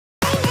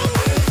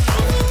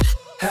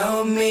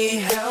help me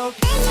help.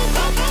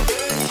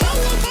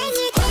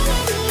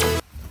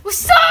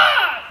 What's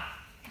up?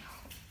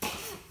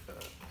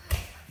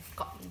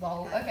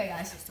 Well, okay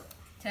guys,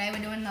 today we're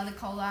doing another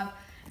collab.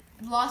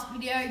 Last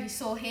video you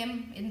saw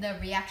him in the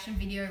reaction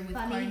video with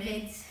Conan.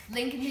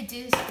 Link in the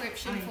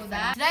description for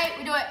that. Today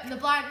we're doing the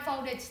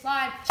blindfolded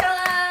slime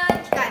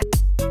challenge. Guys,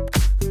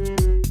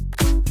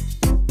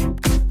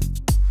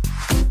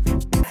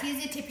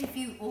 here's a tip if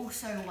you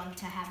also want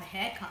to have a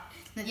haircut.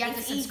 You have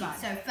to subscribe.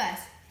 So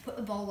first, put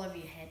the bowl over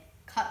your head,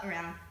 cut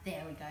around.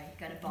 There we go. You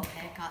got a bowl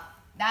haircut.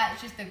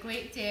 That's just a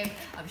great tip.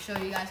 I'm sure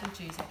you guys will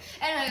choose it.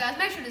 Anyway, guys,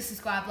 make sure to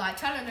subscribe, like,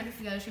 turn on the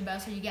notification bell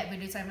so you get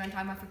videos every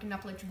time I freaking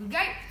upload to good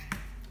game.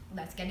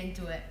 Let's get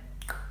into it.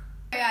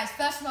 Okay, guys,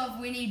 first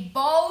off, we need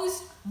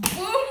bowls.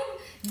 Boom.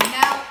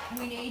 Now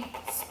we need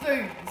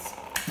spoons.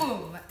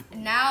 Boom.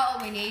 Now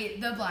we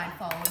need the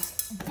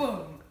blindfolds.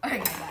 Boom. Okay,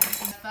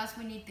 guys. First,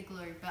 we need the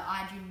glue, but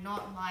I do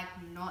not like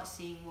not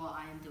seeing what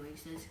I am doing,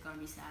 so this is gonna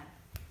be sad.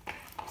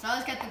 So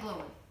let's get the glue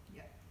in.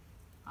 Yeah.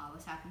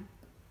 What's happening?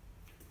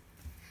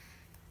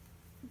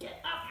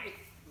 Get up, mate.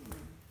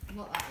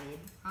 What that mean?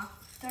 Huh?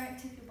 Don't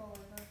tip your bowl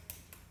over.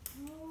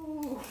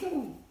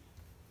 Ooh.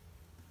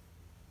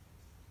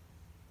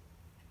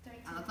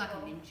 I look like a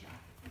ninja.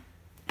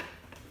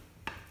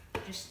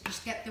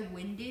 Just get the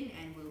wind in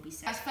and we'll be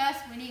set. Guys, first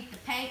we need the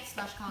paint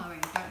 /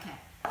 colouring. Don't care.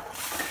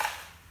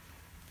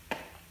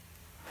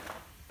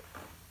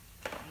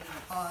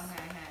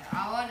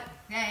 Oh,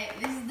 okay.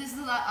 This is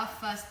like our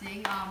first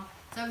thing.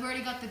 So I've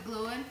already got the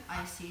glue in,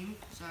 I assume.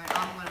 So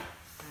I'm gonna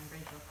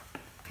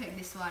pick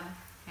this one.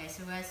 Okay,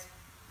 so where's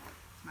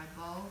my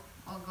bowl?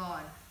 Oh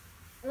god.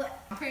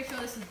 What? I'm pretty sure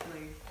this is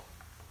blue.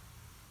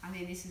 I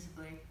think this is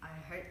blue. I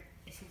heard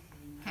this is blue.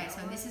 Okay,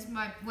 so this is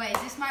my, wait,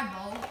 is this my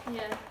bowl?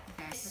 Yeah.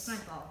 Okay, that's my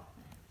bowl.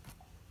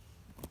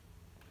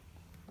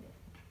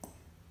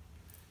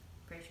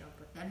 Pretty sure I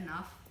put that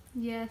enough.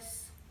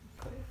 Yes.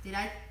 Did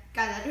I?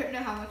 Guys, I don't know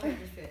how much I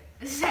just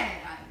put. Say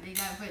it, I think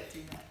I put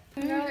too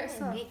much. No, it's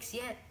not. Mix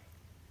yet.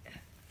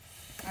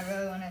 I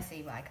really want to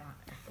see, but I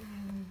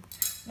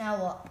can't. Now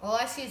what? All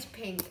I see is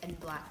pink and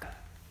black.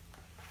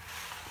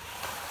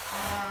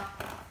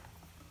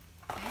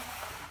 Okay.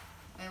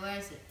 Wait, where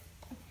is it?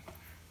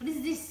 What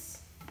is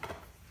this?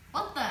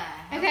 What the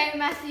hell? Okay,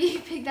 Matthew, you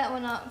pick that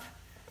one up.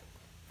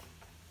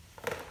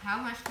 How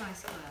much do I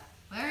squirt?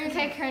 Where is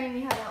Okay, it? Conan,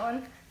 you have that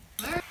one.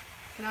 Where?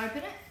 Can I open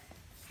it?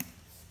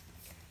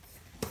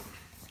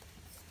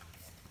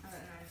 I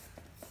don't know.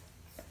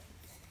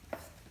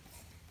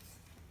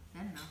 Is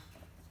that enough?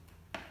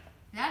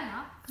 Is that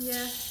enough?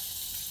 Yeah.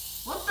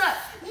 What the?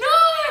 No!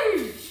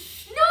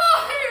 No!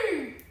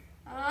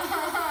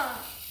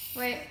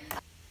 Wait.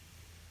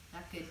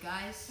 That good,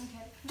 guys.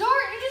 Okay.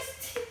 Don't, you just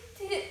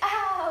tipped it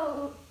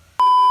out.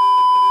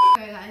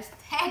 Okay, guys,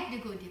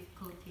 technical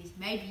difficulties.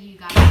 Maybe you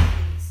guys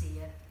didn't see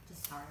it.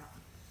 Just hurry up.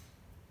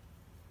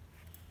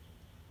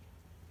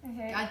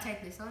 Okay. I'd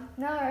take this one.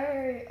 No,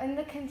 in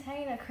the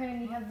container,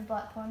 Conan, you have the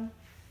black one.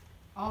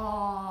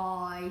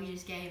 Oh, you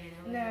just gave it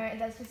away. No,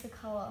 that's just a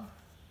colour.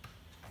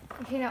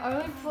 Okay, now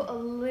only put a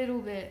little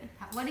bit.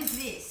 What is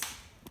this?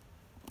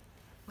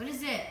 What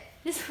is it?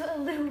 Just put a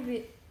little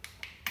bit.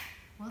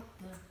 What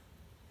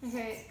the?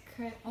 Okay,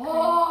 Conan.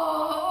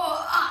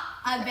 Oh!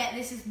 I bet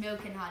this is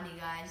milk and honey,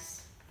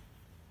 guys.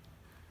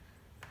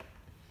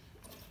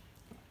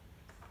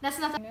 That's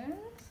nothing.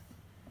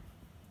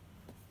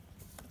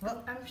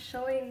 Well, I'm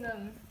showing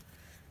them.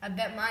 I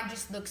bet mine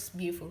just looks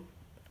beautiful.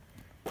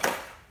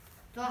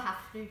 Do I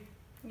have to?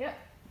 Yep.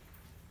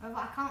 Oh,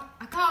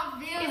 I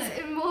can't feel it.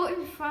 It's more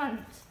in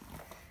front.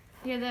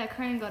 Yeah, there,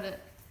 Conan got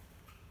it.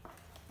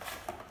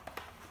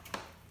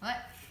 What?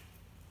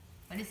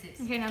 What is this?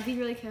 Okay, now be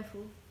really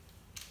careful.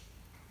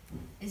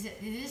 Is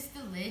this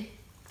the lid?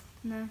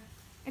 No.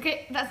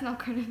 Okay, that's not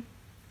Conan.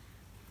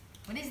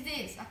 What is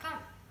this? I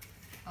can't.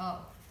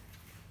 Oh,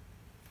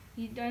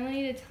 You only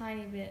need a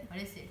tiny bit. what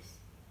is this?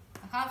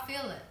 I can't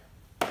feel it.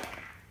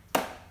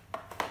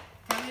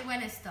 Tell me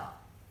when it stopped.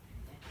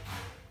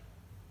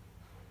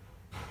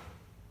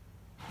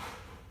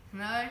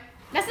 No?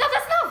 That's enough,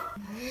 that's enough!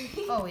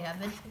 Oh, we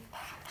haven't.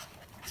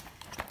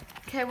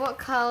 Okay, what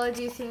colour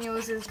do you think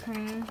yours is,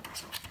 Conan?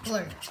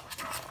 Blue.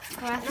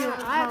 Matthew, No,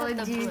 what I colour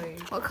got the do you, blue.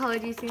 what colour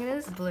do you think it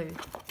is? Blue.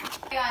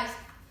 Hey guys,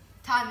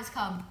 time has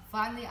come.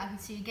 Finally, I can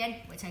see you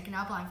again. We're taking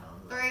our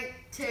blindfold. 3,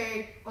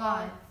 2,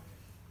 1.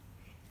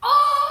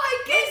 Oh,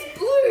 I guessed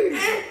blue!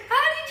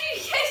 How did you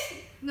guess?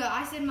 No,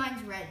 I said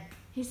mine's red.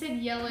 He said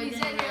yellow. You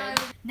then said red. yellow.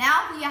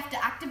 Now we have to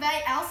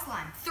activate our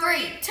slime.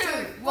 3, 2,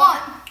 1.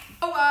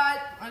 Alright.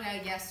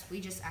 Okay, yes,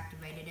 we just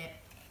activated it.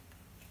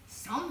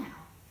 Somehow.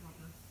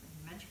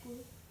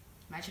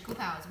 Magical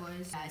powers,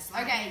 boys.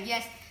 Okay,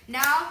 yes.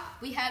 Now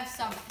we have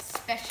some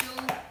special,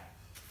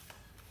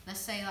 let's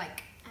say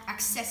like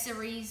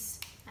accessories.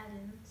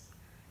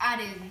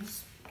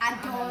 Add-ins.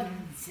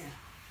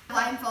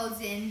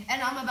 Blindfolds in.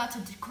 And I'm about to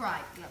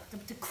cry.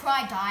 To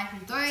cry die.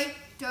 3,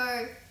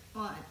 2,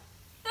 1.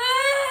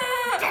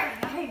 Damn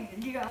it, I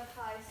hate the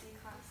High so you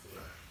can't see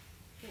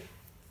it.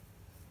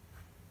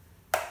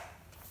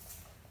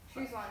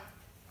 Choose one.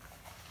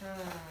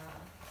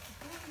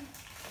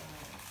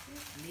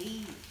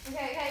 Leave.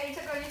 Okay, you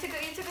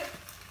took it.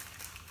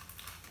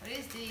 What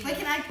is these? Wait,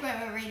 can I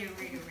read it?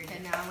 Okay,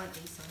 now I want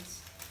these ones.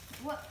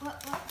 What?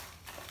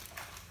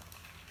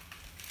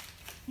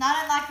 No, I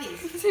don't like these.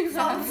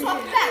 Swap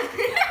it back.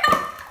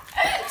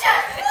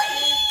 Just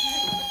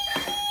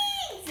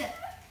please!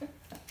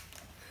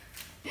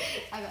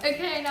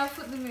 Okay, now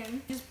put them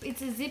in.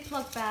 It's a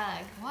Ziploc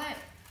bag. What?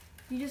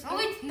 You just. Oh,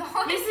 it's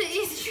not.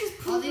 It's just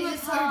pull them these are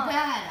so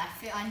bad.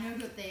 I know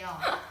what they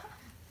are.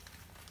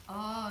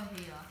 Oh,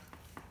 here.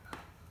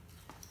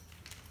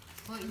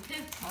 What you do?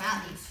 Come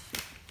out these.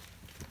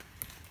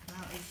 Come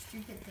out these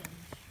stupid things.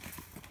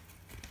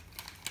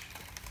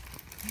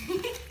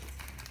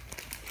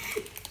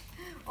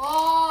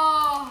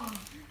 Oh!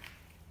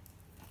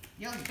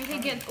 Okay,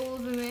 get all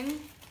of them in.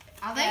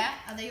 Are they? Yeah.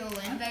 Are they all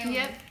in?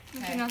 Yep.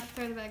 Okay, now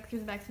throw the bag. Give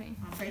it back to me.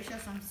 I'm pretty sure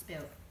some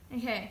spilled.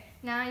 Okay,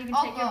 now you can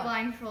take your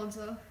blindfolds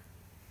off.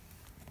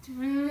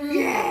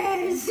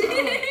 Yes!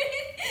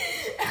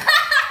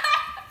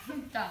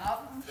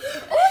 Stop.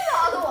 What's the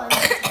other one?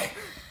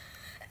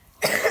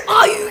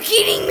 Are you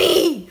kidding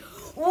me?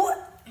 What?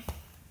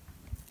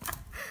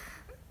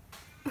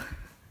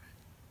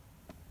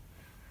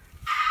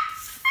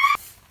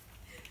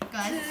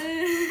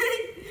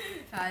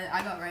 Guys,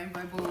 I got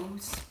rainbow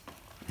balls.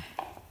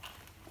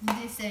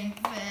 This ain't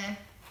fair.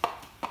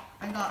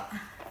 I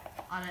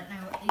don't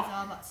know what these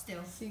are, but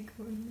still.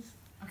 Sequins.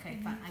 Okay,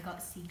 fine, I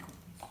got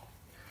sequins.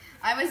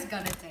 I was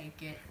gonna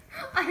take it.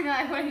 I know,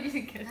 I wanted you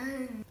to get it.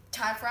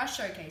 Time for our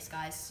showcase,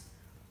 guys.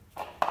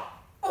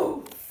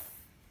 Oh!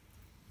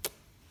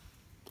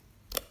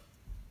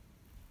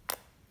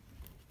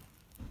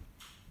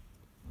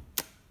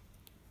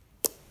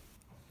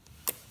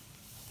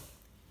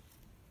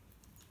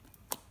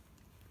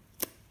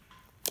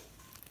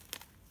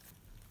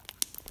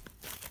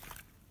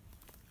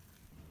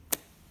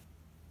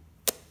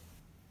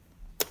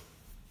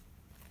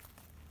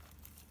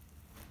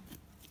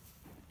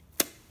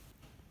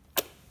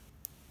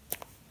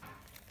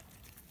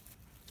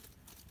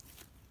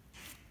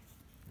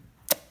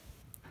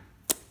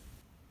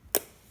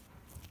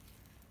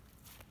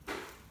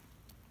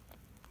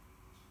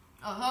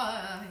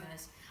 Oh,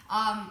 guys.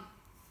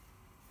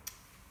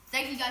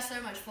 Thank you guys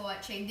so much for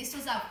watching. This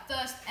was our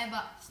first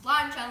ever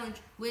slime challenge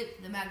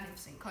with the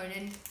magnificent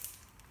Conan.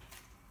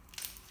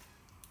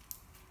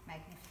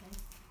 Magnificent.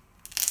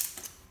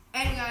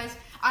 And guys,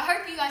 I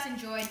hope you guys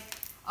enjoyed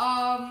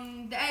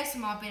the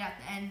ASMR bit at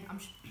the end.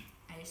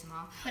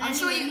 ASMR. But I'm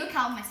sure you look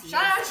how messy.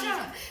 Shut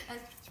up.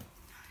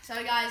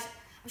 So guys,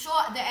 I'm sure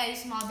the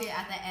ASMR bit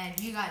at the end,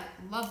 you guys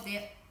loved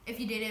it. If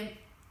you didn't,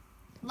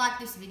 like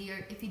this video.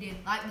 If you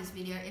didn't like this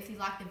video, if you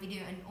liked the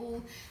video and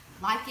all,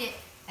 like it.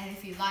 And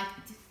if you liked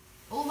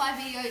all my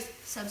videos,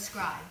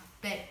 subscribe.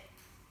 But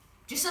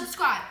just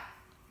subscribe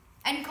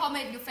and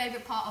comment your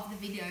favorite part of the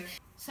video.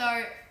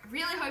 So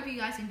really hope you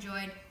guys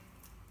enjoyed.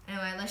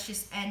 Anyway, let's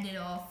just end it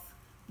off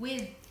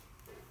with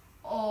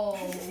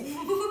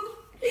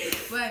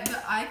wait,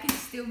 but I can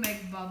still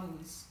make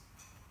bubbles.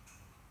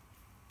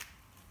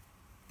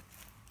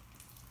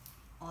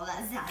 Oh,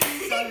 that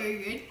sounds so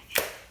good.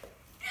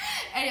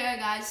 Anyway,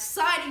 guys,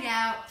 signing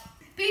out.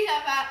 Peace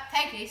out.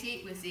 Take it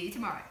easy. We'll see you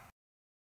tomorrow.